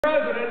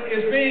President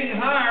is being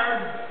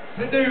hired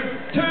to do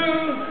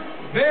two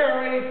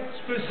very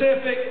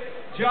specific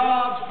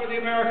jobs for the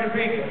American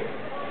people.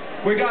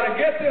 We got to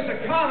get this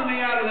economy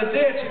out of the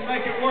ditch and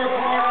make it work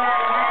for ordinary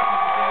Americans.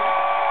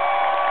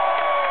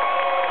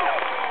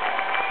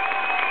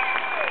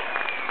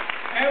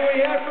 And we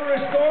have to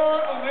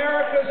restore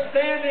America's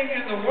standing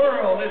in the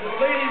world as a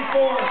leading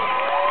force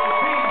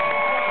for peace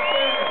and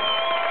prosperity.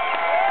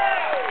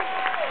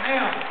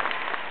 Now,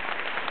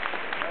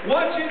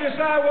 once you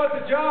decide what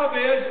the job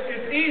is,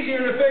 it's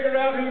easier to figure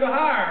out who to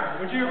hire.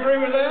 Would you agree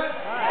with that?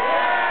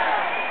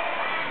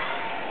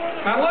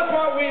 Now look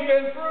what we've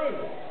been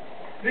through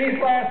these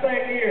last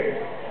 8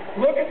 years.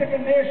 Look at the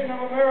condition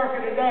of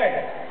America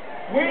today.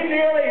 We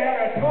nearly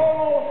had a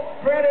total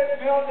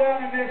credit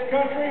meltdown in this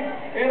country.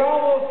 It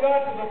almost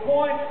got to the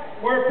point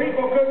where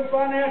people couldn't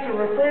finance a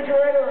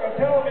refrigerator or a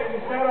television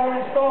set on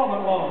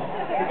installment loan.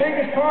 The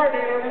biggest car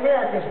dealer in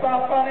America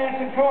stopped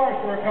financing cars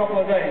for a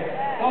couple of days.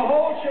 The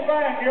whole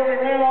shebang nearly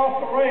ran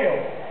off the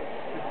rails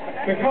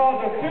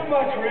because of too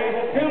much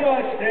risk, too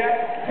much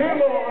debt, too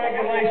little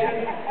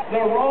regulation,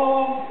 the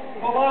wrong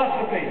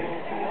philosophy.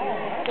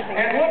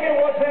 And look at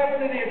what's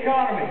happened to the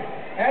economy.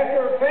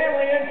 After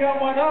family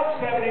income went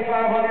up $7,500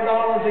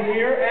 a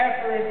year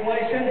after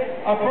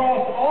inflation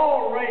across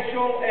all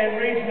racial and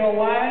regional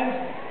lines,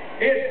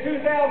 it's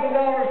 $2,000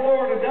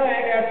 lower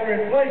today after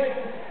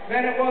inflation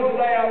than it was the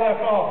day I left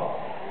office.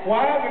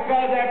 Why?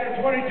 Because after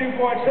 22.7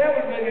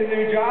 million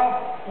new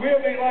jobs, we'll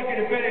be lucky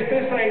to finish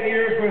this 8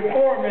 years with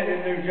 4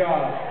 million new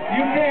jobs.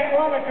 You can't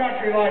run a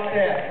country like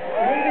that.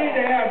 We need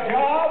to have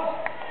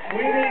jobs,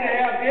 we need to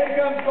have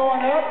incomes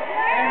going up,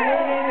 and we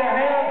need to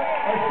have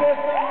a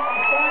system of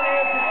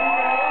finance that you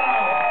can rely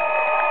on.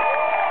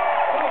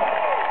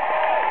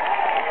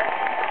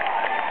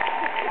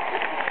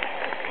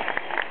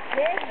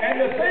 And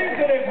the things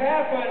that have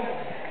happened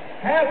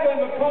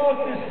because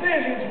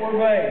decisions were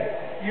made.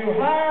 You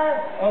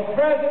hire a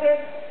president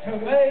to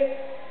make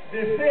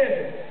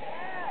decisions.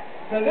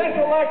 So this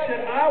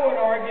election, I would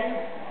argue,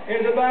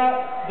 is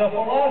about the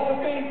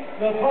philosophy,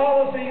 the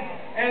policy,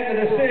 and the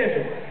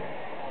decisions.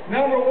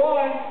 Number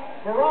one,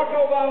 Barack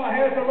Obama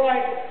has the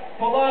right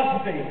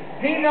philosophy.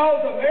 He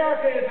knows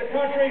America is a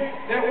country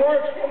that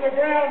works from the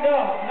ground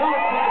up, not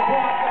from the